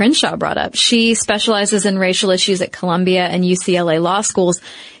Williams Crenshaw brought up. She specializes in racial issues at Columbia and UCLA law schools.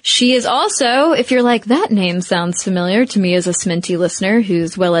 She is also, if you're like, that name sounds familiar to me as a Sminty listener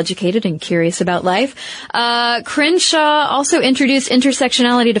who's well-educated and curious about life, Crenshaw also introduced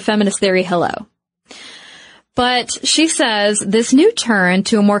intersectionality to feminist theory. Hello. But she says this new turn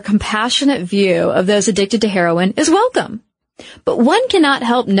to a more compassionate view of those addicted to heroin is welcome. But one cannot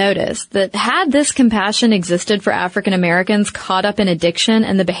help notice that had this compassion existed for African Americans caught up in addiction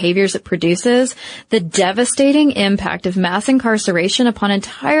and the behaviors it produces, the devastating impact of mass incarceration upon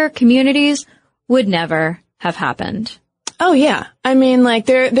entire communities would never have happened. Oh yeah. I mean, like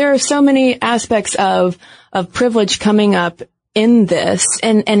there are so many aspects of privilege coming up in this.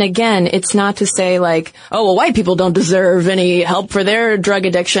 And again, it's not to say like, oh, well, white people don't deserve any help for their drug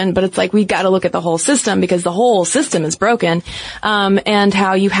addiction, but it's like we got to look at the whole system because the whole system is broken. And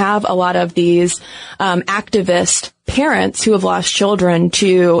how you have a lot of these activist parents who have lost children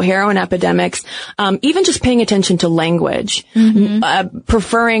to heroin epidemics, even just paying attention to language,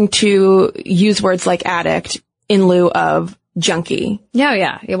 preferring to use words like addict in lieu of junkie.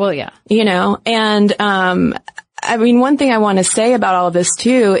 Yeah. Well, yeah. You know, and I mean, one thing I want to say about all of this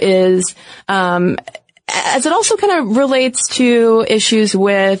too is, as it also kind of relates to issues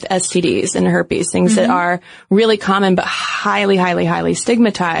with STDs and herpes, things that are really common but highly, highly, highly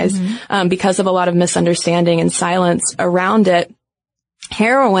stigmatized, because of a lot of misunderstanding and silence around it.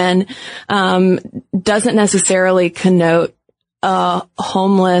 Heroin, doesn't necessarily connote a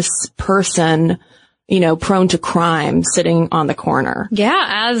homeless person, you know, prone to crime sitting on the corner.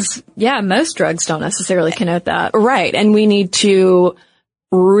 Most drugs don't necessarily connote that. Right. And we need to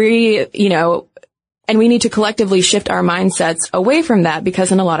and we need to collectively shift our mindsets away from that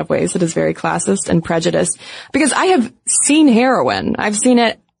because in a lot of ways it is very classist and prejudiced. Because I have seen heroin. I've seen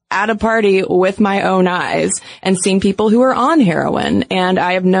it at a party with my own eyes and seen people who are on heroin. And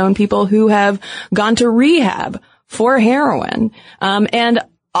I have known people who have gone to rehab for heroin. And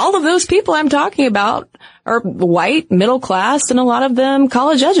all of those people I'm talking about are white, middle class, and a lot of them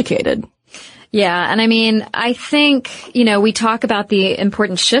college educated. Yeah. And I mean, I think, you know, we talk about the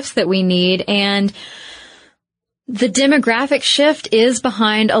important shifts that we need, and the demographic shift is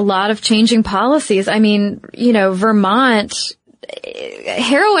behind a lot of changing policies. I mean, you know, Vermont,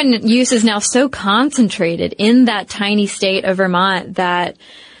 heroin use is now so concentrated in that tiny state of Vermont that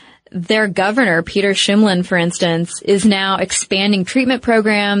their governor, Peter Shumlin, for instance, is now expanding treatment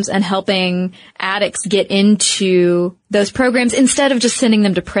programs and helping addicts get into those programs instead of just sending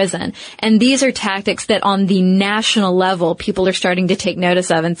them to prison. And these are tactics that on the national level, people are starting to take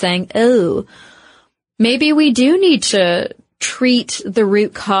notice of and saying, oh, maybe we do need to treat the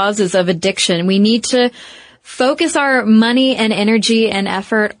root causes of addiction. We need to focus our money and energy and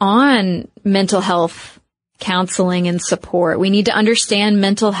effort on mental health counseling and support. We need to understand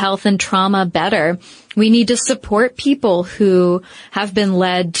mental health and trauma better. We need to support people who have been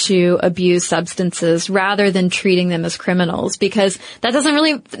led to abuse substances rather than treating them as criminals, because that doesn't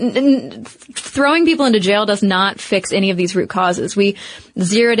really, throwing people into jail does not fix any of these root causes. We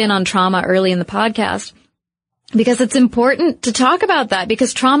zeroed in on trauma early in the podcast because it's important to talk about that,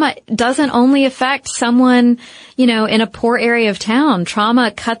 because trauma doesn't only affect someone, you know, in a poor area of town.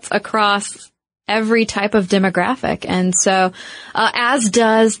 Trauma cuts across every type of demographic. And so, as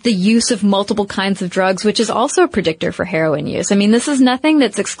does the use of multiple kinds of drugs, which is also a predictor for heroin use. I mean, this is nothing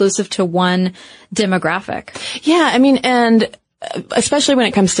that's exclusive to one demographic. Yeah, I mean, and especially when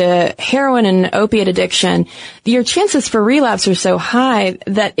it comes to heroin and opiate addiction, your chances for relapse are so high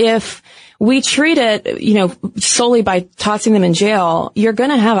that if we treat it, you know, solely by tossing them in jail, you're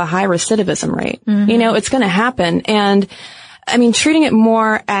going to have a high recidivism rate. You know, it's going to happen. And I mean, treating it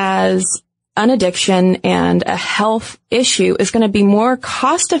more as an addiction and a health issue is going to be more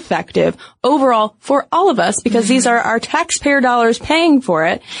cost effective overall for all of us, because these are our taxpayer dollars paying for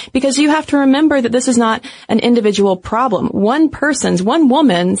it. Because you have to remember that this is not an individual problem. One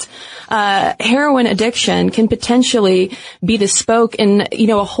woman's heroin addiction can potentially be the spoke in, you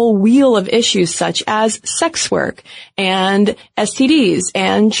know, a whole wheel of issues such as sex work and STDs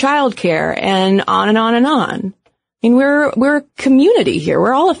and childcare and on and on and on. I mean, we're a community here.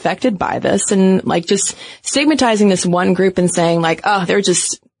 We're all affected by this, and like just stigmatizing this one group and saying like, oh, they're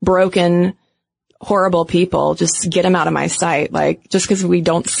just broken, horrible people. Just get them out of my sight. Like, just because we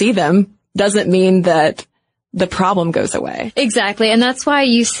don't see them doesn't mean that the problem goes away. Exactly. And that's why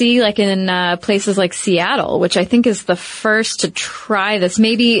you see like in places like Seattle, which I think is the first to try this,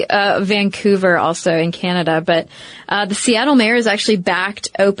 maybe Vancouver also in Canada, but The Seattle mayor has actually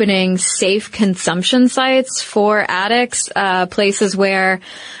backed opening safe consumption sites for addicts, places where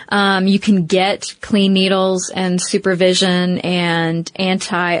you can get clean needles and supervision and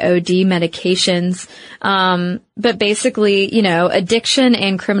anti-OD medications. But basically, addiction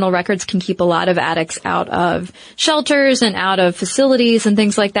and criminal records can keep a lot of addicts out of shelters and out of facilities and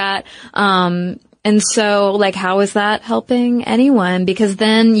things like that. And so, how is that helping anyone? Because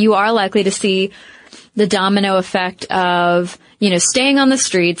then you are likely to see the domino effect of, staying on the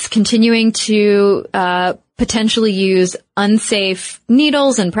streets, continuing to, potentially use unsafe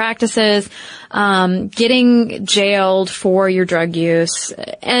needles and practices, getting jailed for your drug use,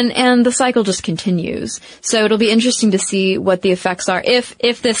 and the cycle just continues. So it'll be interesting to see what the effects are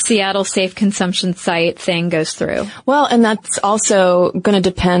if this Seattle safe consumption site thing goes through. Well, and that's also going to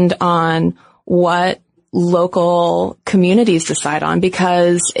depend on what local communities decide on,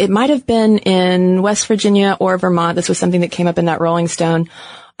 because it might have been in West Virginia or Vermont. This was something that came up in that Rolling Stone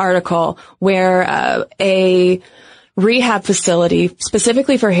article where a rehab facility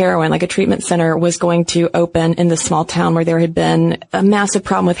specifically for heroin, like a treatment center, was going to open in this small town where there had been a massive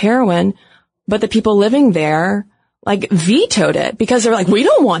problem with heroin, but the people living there vetoed it because they're like, we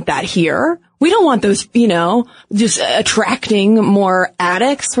don't want that here. We don't want those, just attracting more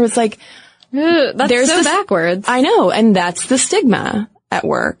addicts. Where it's like, that's so backwards. I know. And that's the stigma at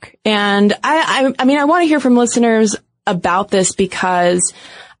work. And I want to hear from listeners about this because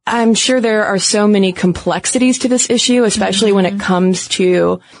I'm sure there are so many complexities to this issue, especially when it comes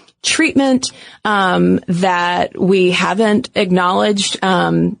to treatment, that we haven't acknowledged.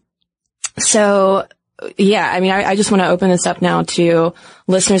 So yeah, I just want to open this up now to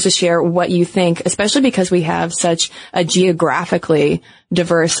listeners to share what you think, especially because we have such a geographically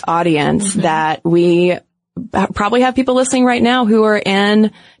diverse audience that we probably have people listening right now who are in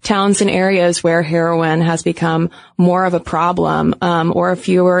towns and areas where heroin has become more of a problem, or if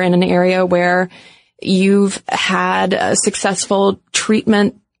you are in an area where you've had successful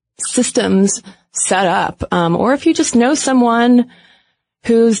treatment systems set up, or if you just know someone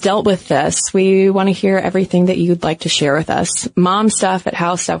who's dealt with this. We want to hear everything that you'd like to share with us.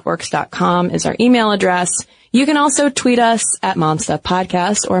 momstuff@howstuffworks.com is our email address. You can also tweet us at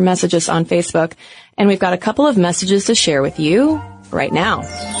momstuffpodcast or message us on Facebook. And we've got a couple of messages to share with you right now.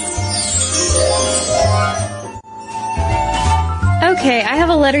 Okay, I have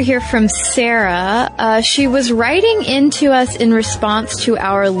a letter here from Sarah. She was writing into us in response to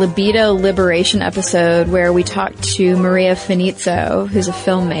our libido liberation episode where we talked to Maria Finizzo, who's a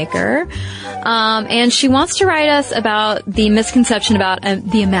filmmaker. And she wants to write us about the misconception about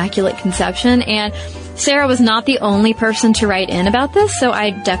the Immaculate Conception. And Sarah was not the only person to write in about this, so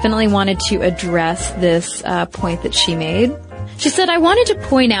I definitely wanted to address this point that she made. She said, I wanted to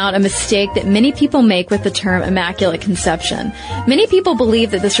point out a mistake that many people make with the term Immaculate Conception. Many people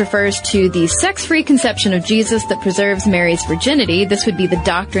believe that this refers to the sex-free conception of Jesus that preserves Mary's virginity. This would be the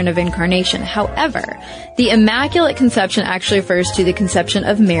doctrine of incarnation. However, the Immaculate Conception actually refers to the conception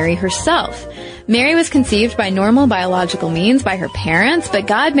of Mary herself. Mary was conceived by normal biological means by her parents, but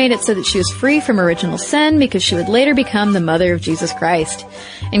God made it so that she was free from original sin because she would later become the mother of Jesus Christ.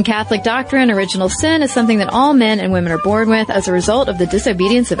 In Catholic doctrine, original sin is something that all men and women are born with as a result of the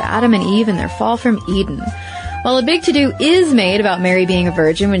disobedience of Adam and Eve and their fall from Eden. While a big to-do is made about Mary being a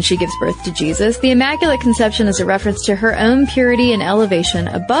virgin when she gives birth to Jesus, the Immaculate Conception is a reference to her own purity and elevation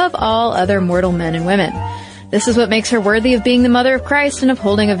above all other mortal men and women. This is what makes her worthy of being the mother of Christ and of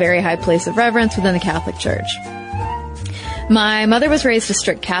holding a very high place of reverence within the Catholic Church. My mother was raised a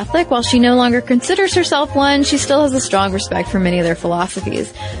strict Catholic. While she no longer considers herself one, she still has a strong respect for many of their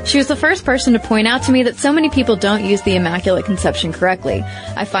philosophies. She was the first person to point out to me that so many people don't use the Immaculate Conception correctly.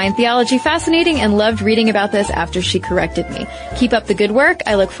 I find theology fascinating and loved reading about this after she corrected me. Keep up the good work.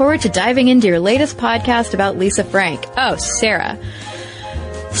 I look forward to diving into your latest podcast about Lisa Frank. Oh, Sarah.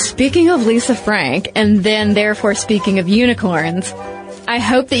 Speaking of Lisa Frank, and then therefore speaking of unicorns, I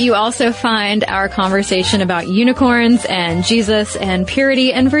hope that you also find our conversation about unicorns and Jesus and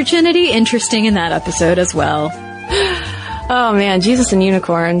purity and virginity interesting in that episode as well. Oh man, Jesus and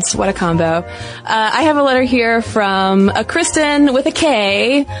unicorns. What a combo. I have a letter here from a Kristen with a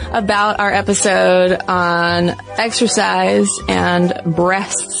K about our episode on exercise and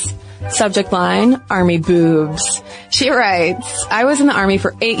breasts. Subject line, Army boobs. She writes, I was in the Army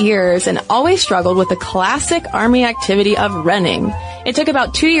for 8 years and always struggled with the classic Army activity of running. It took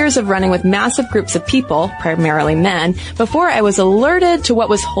about 2 years of running with massive groups of people, primarily men, before I was alerted to what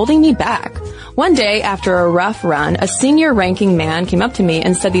was holding me back. One day, after a rough run, a senior ranking man came up to me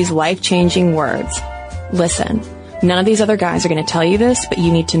and said these life-changing words. Listen, None of these other guys are going to tell you this, but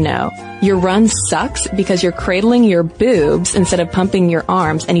you need to know. Your run sucks because you're cradling your boobs instead of pumping your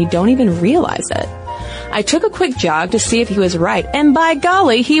arms, and you don't even realize it. I took a quick jog to see if he was right, and by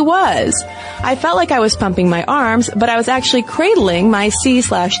golly, he was. I felt like I was pumping my arms, but I was actually cradling my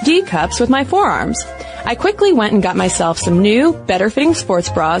C/D cups with my forearms. I quickly went and got myself some new, better-fitting sports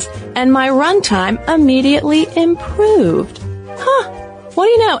bras, and my run time immediately improved. What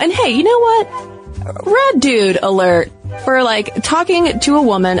do you know? And hey, you know what? Rad dude alert for, like, talking to a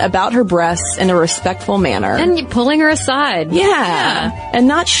woman about her breasts in a respectful manner. And pulling her aside. Yeah. And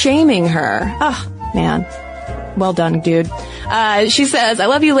not shaming her. Oh, man. Well done, dude. She says, I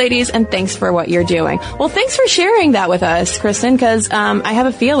love you ladies and thanks for what you're doing. Well, thanks for sharing that with us, Kristen, because I have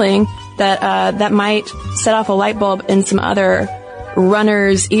a feeling that that might set off a light bulb in some other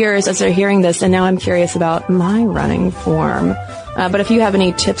runners' ears as they're hearing this, and now I'm curious about my running form. But if you have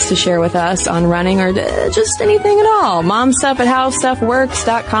any tips to share with us on running or just anything at all,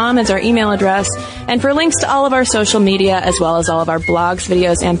 momstuff@howstuffworks.com is our email address. And for links to all of our social media, as well as all of our blogs,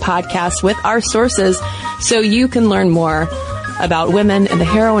 videos, and podcasts with our sources, so you can learn more about women and the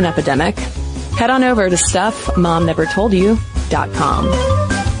heroin epidemic, head on over to stuffmomnevertoldyou.com.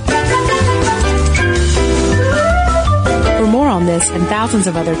 For more on this and thousands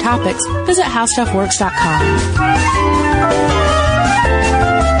of other topics, visit howstuffworks.com.